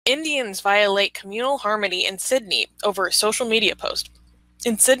Indians violate communal harmony in Sydney over a social media post.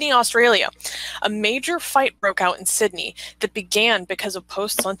 In Sydney, Australia, a major fight broke out in Sydney that began because of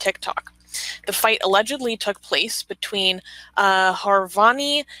posts on TikTok. The fight allegedly took place between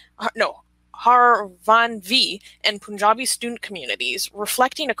Harvanvi and Punjabi student communities,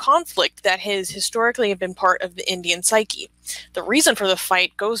 reflecting a conflict that has historically been part of the Indian psyche. The reason for the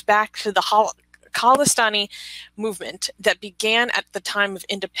fight goes back to the Khalistani movement that began at the time of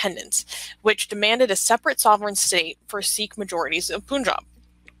independence, which demanded a separate sovereign state for Sikh majorities of Punjab.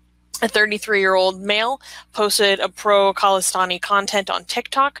 A 33-year-old male posted a pro-Khalistani content on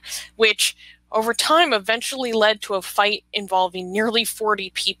TikTok, which over time eventually led to a fight involving nearly 40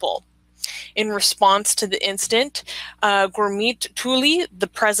 people. In response to the incident, Gurmeet Tuli, the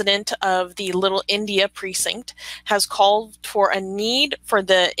president of the Little India precinct, has called for a need for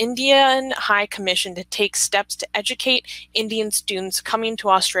the Indian High Commission to take steps to educate Indian students coming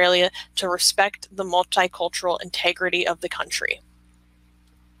to Australia to respect the multicultural integrity of the country.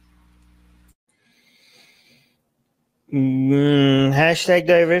 Hashtag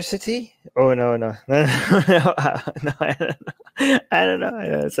diversity? Oh, no. No, I don't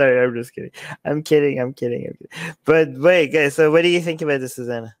know. Sorry, I'm just kidding. I'm kidding. But wait, guys, so what do you think about this,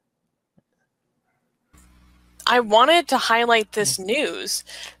 Susanna? I wanted to highlight this news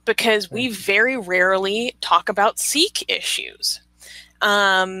because we very rarely talk about Sikh issues.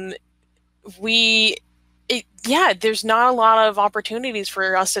 There's not a lot of opportunities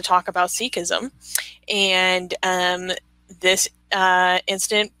for us to talk about Sikhism, and this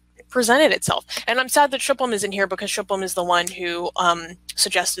incident presented itself. And I'm sad that Subham isn't here because Subham is the one who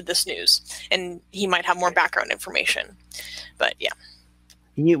suggested this news, and he might have more background information. But yeah.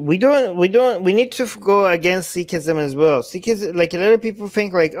 We need to go against Sikhism as well. Sikhism, like a lot of people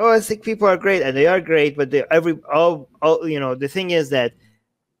think like, oh, Sikh people are great, and they are great, but the thing is that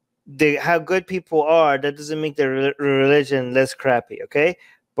how good people are, that doesn't make their religion less crappy, okay?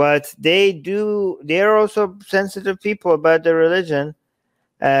 But they are also sensitive people about their religion.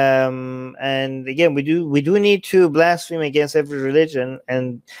 And again, we do need to blaspheme against every religion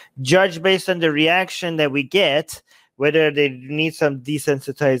and judge based on the reaction that we get, whether they need some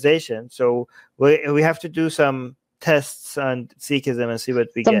desensitization. So we have to do some tests on Sikhism and see what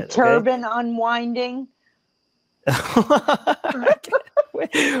we get. Some turban unwinding.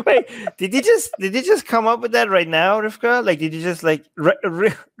 Wait, did you just come up with that right now, Rivka? Like, did you just like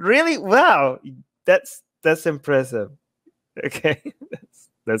really? Wow, that's impressive. Okay,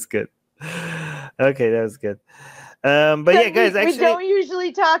 that's good. Okay, that was good. But yeah, guys, actually, we don't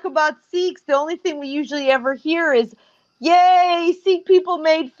usually talk about Sikhs. The only thing we usually ever hear is, "Yay, Sikh people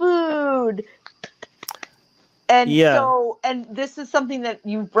made food." And so, and this is something that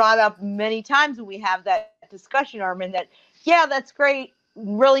you've brought up many times when we have that discussion, Armin, that, yeah, that's great.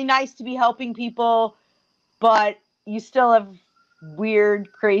 Really nice to be helping people, but you still have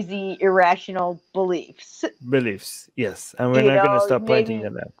weird, crazy, irrational beliefs. Yes. And we're not going to stop pointing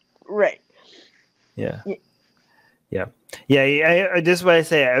them out. Right. Yeah. This is what I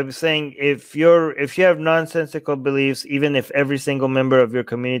say. I was saying if you have nonsensical beliefs, even if every single member of your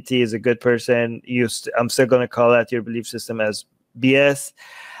community is a good person, I'm still going to call out your belief system as BS.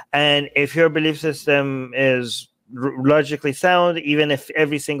 And if your belief system is logically sound, even if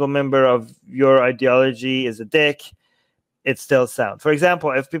every single member of your ideology is a dick, it's still sound. For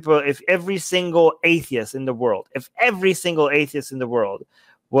example, if every single atheist in the world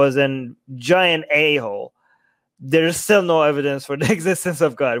was a giant a-hole, there's still no evidence for the existence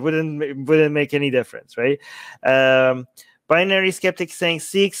of God. Wouldn't make any difference, right? Binary skeptics saying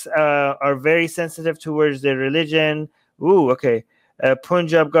Sikhs are very sensitive towards their religion. Ooh, okay.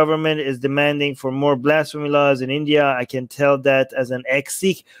 Punjab government is demanding for more blasphemy laws in India. I can tell that as an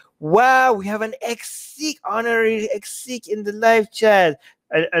ex-Sikh. Wow, we have an ex-Sikh, honorary ex-Sikh in the live chat.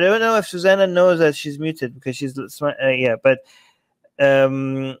 I don't know if Susanna knows that she's muted because she's smart. But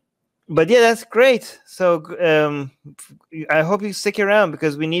yeah, that's great. So I hope you stick around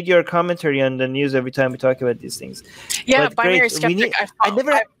because we need your commentary on the news every time we talk about these things. Yeah, but binary skeptic.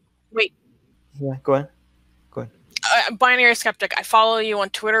 Wait. Yeah, go on. Binary skeptic, I follow you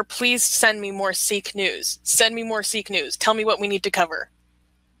on Twitter. Please send me more Sikh news. Tell me what we need to cover.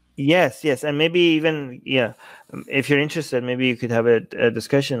 Yes, and maybe even if you're interested, maybe you could have a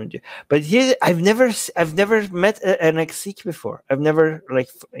discussion with you. But here, I've never met an ex-Sikh before. I've never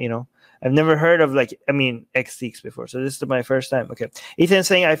I've never heard of ex-Sikhs before. So this is my first time. Okay. Ethan's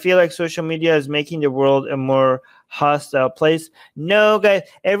saying, I feel like social media is making the world a more hostile place. No, guys,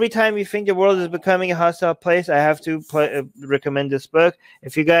 every time you think the world is becoming a hostile place, I have to recommend this book.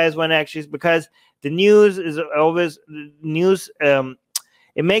 If you guys want to actually, because the news is always,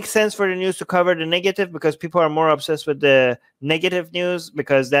 It makes sense for the news to cover the negative because people are more obsessed with the negative news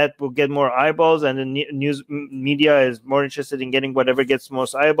because that will get more eyeballs, and the news media is more interested in getting whatever gets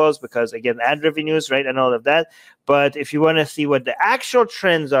most eyeballs because, again, ad revenues, right, and all of that. But if you want to see what the actual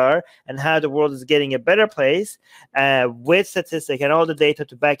trends are and how the world is getting a better place with statistics and all the data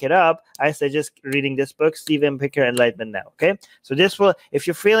to back it up, I suggest reading this book, Steven Pinker, Enlightenment Now. Okay, so this will, if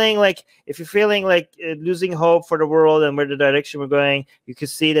you're feeling like losing hope for the world and where the direction we're going, you can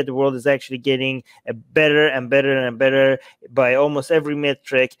see that the world is actually getting a better and better and better by almost every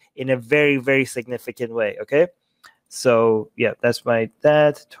metric in a very, very significant way. Okay. So yeah, that's my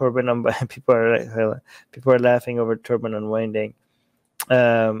turban people are laughing over turban unwinding.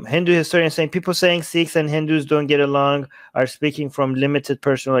 Hindu historian saying people saying Sikhs and Hindus don't get along are speaking from limited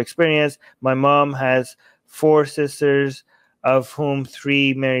personal experience. My mom has 4 sisters, of whom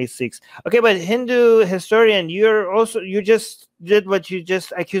 3 married Sikhs. Okay, but Hindu historian, you just did what you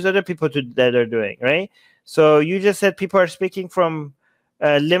just accused other people that are doing, right? So you just said people are speaking from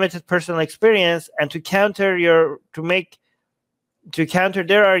limited personal experience, and to counter their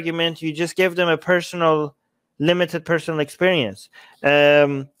argument, you just give them a limited personal experience.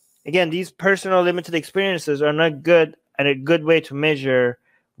 Again, these personal limited experiences are not good and a good way to measure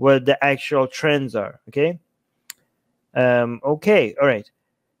what the actual trends are. Okay. Okay. All right.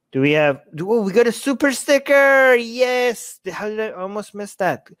 We got a super sticker. Yes. How did I almost miss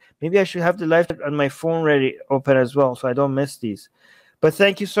that? Maybe I should have the live on my phone ready open as well, so I don't miss these. But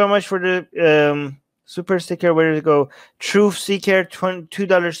thank you so much for the super sticker. Where did it go? Truth Seeker,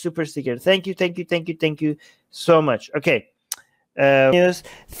 $2 super sticker. Thank you so much. Okay. News.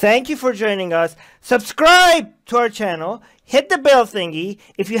 Thank you for joining us. Subscribe to our channel. Hit the bell thingy.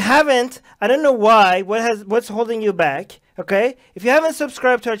 If you haven't, I don't know why. What's holding you back? Okay. If you haven't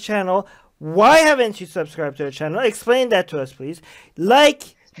subscribed to our channel, why haven't you subscribed to our channel? Explain that to us, please.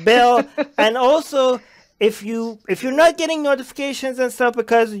 Like, bell, and also if you're not getting notifications and stuff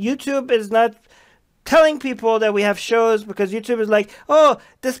because YouTube is not telling people that we have shows, because YouTube is like, oh,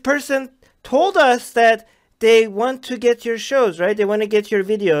 this person told us that they want to get your shows, right? They want to get your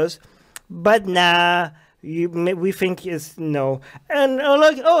videos, but nah, we think is no. And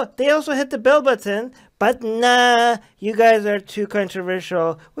they also hit the bell button, but nah, you guys are too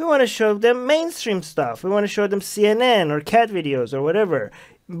controversial. We want to show them mainstream stuff. We want to show them CNN or cat videos or whatever.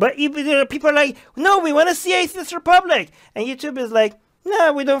 But people are like, no, we want to see Atheist Republic. And YouTube is like,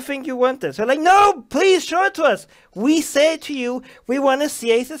 no, we don't think you want this. We're like, no, please show it to us. We say to you, we want to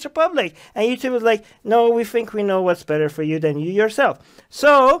see Atheist Republic. And YouTube is like, no, we think we know what's better for you than you yourself.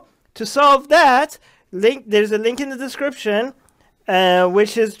 So to solve that, there's a link in the description,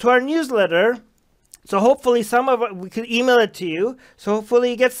 which is to our newsletter. So hopefully we could email it to you. So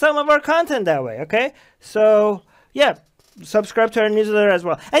hopefully you get some of our content that way. Okay. So yeah, subscribe to our newsletter as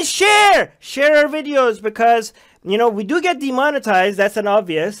well. And share our videos, because we do get demonetized. That's an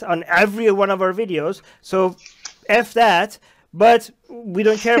obvious on every one of our videos. So F that. But we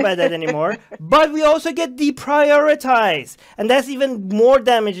don't care about that anymore. But we also get deprioritized. And that's even more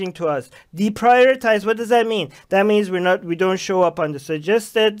damaging to us. Deprioritized, what does that mean? That means we don't show up on the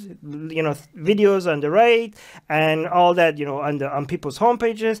suggested, videos on the right and all that, on people's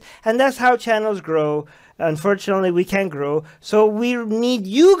homepages. And that's how channels grow. Unfortunately, we can't grow. So we need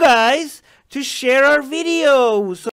you guys to share our videos.